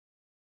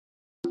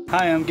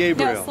Hi, I'm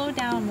Gabriel. No, slow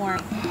down more.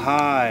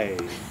 Hi,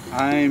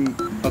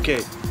 okay,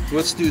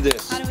 let's do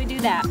this. How do we do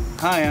that?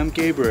 Hi, I'm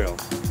Gabriel.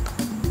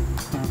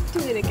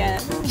 Do it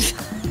again.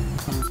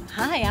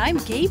 Hi, I'm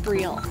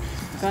Gabriel.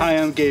 Hi,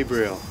 I'm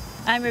Gabriel.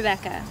 I'm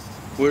Rebecca.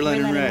 We're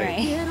Len and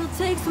Ray. It'll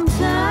take some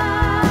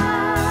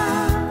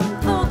time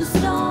for the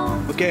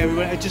storm. Okay,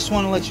 everybody, I just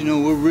want to let you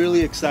know we're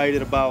really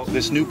excited about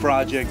this new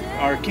project.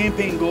 Our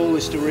campaign goal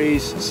is to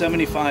raise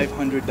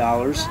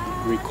 $7,500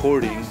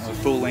 recording a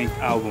full-length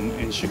album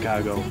in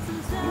Chicago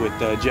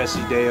with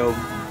Jesse Deo,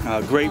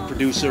 a great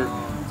producer.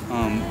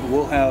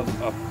 We'll have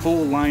a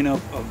full lineup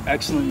of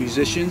excellent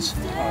musicians.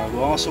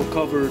 We'll also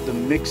cover the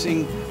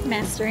mixing.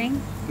 Mastering.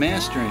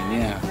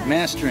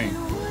 Mastering.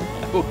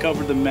 We'll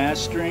cover the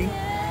mastering.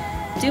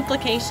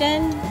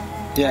 Duplication.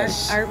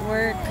 Yes.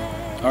 Artwork.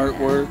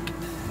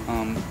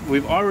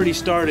 We've already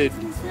started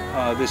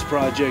this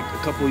project a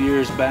couple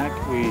years back.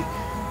 We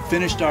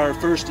finished our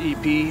first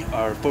EP,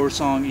 our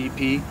 4-song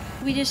EP.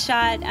 We just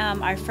shot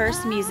our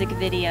first music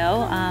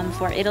video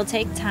for It'll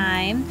Take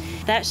Time.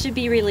 That should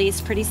be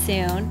released pretty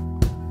soon.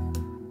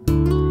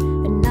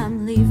 And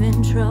I'm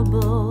leaving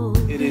trouble.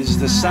 It is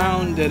the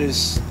sound that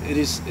it's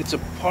a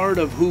part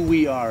of who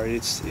we are.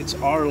 It's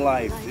our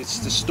life. It's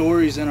the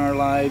stories in our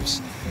lives.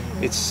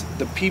 It's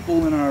the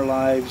people in our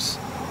lives.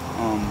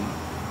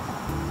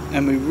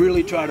 And we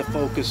really try to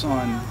focus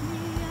on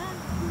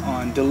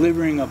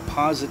delivering a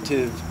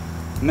positive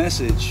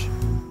message.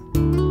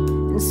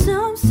 And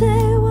some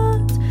say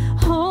words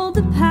hold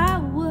the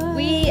power.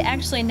 We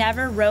actually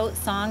never wrote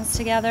songs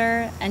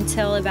together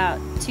until about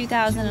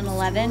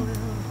 2011.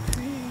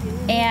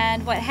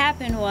 And what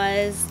happened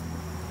was,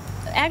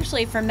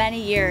 actually for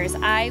many years,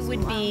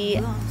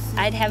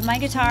 I'd have my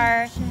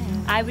guitar,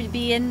 I would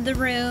be in the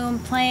room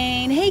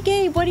playing, "Hey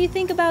Gabe, what do you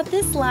think about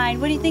this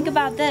line? What do you think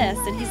about this?"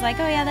 And he's like,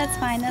 "Oh yeah, that's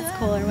fine, that's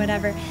cool," or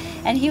whatever.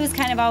 And he was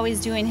kind of always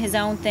doing his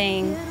own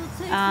thing,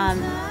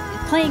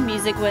 playing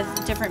music with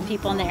different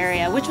people in the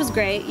area, which was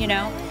great, you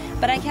know.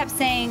 But I kept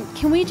saying,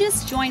 can we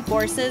just join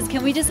forces?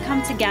 Can we just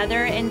come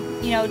together and,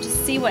 you know,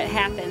 just see what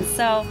happens?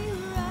 So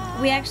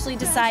we actually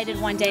decided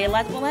one day,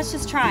 let's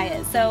just try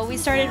it. So we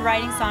started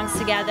writing songs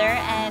together,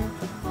 and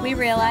we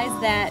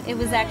realized that it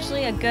was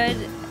actually a good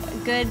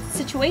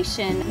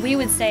situation. We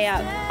would stay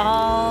up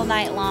all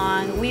night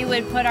long. We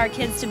would put our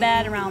kids to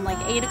bed around like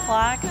 8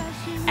 o'clock,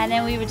 and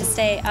then we would just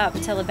stay up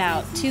till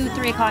about 2,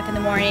 3 o'clock in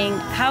the morning.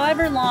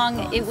 However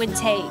long it would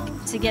take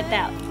to get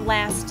that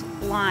last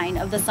line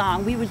of the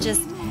song, we would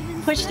just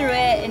push through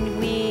it, and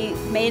we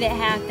made it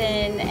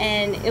happen,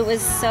 and it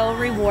was so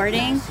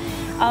rewarding.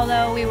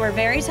 Although we were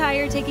very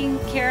tired taking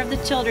care of the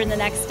children the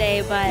next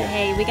day, but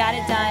hey, we got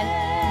it done.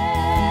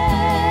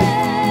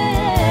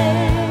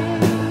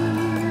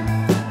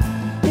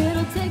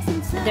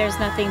 There's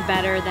nothing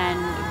better than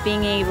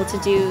being able to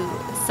do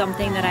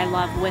something that I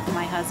love with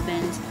my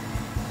husband.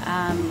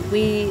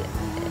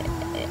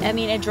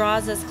 It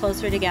draws us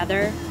closer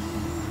together,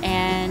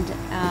 and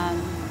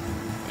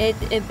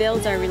it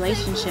builds our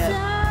relationship.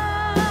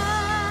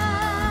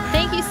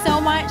 Thank you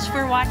so much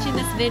for watching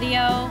this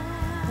video.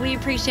 We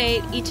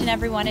appreciate each and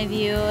every one of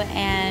you,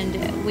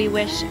 and we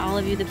wish all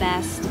of you the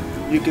best.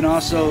 You can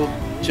also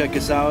check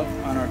us out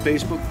on our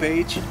Facebook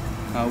page.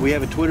 We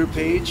have a Twitter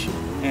page,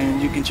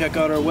 and you can check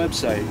out our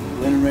website,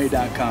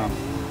 lenandray.com.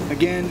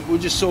 Again, we're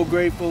just so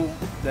grateful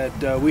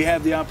that we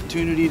have the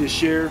opportunity to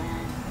share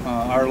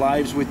our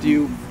lives with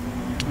you,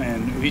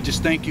 and we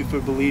just thank you for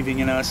believing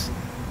in us.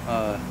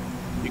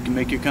 You can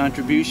make your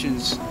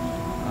contributions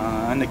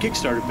on the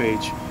Kickstarter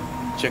page.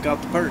 Check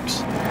out the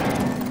perks.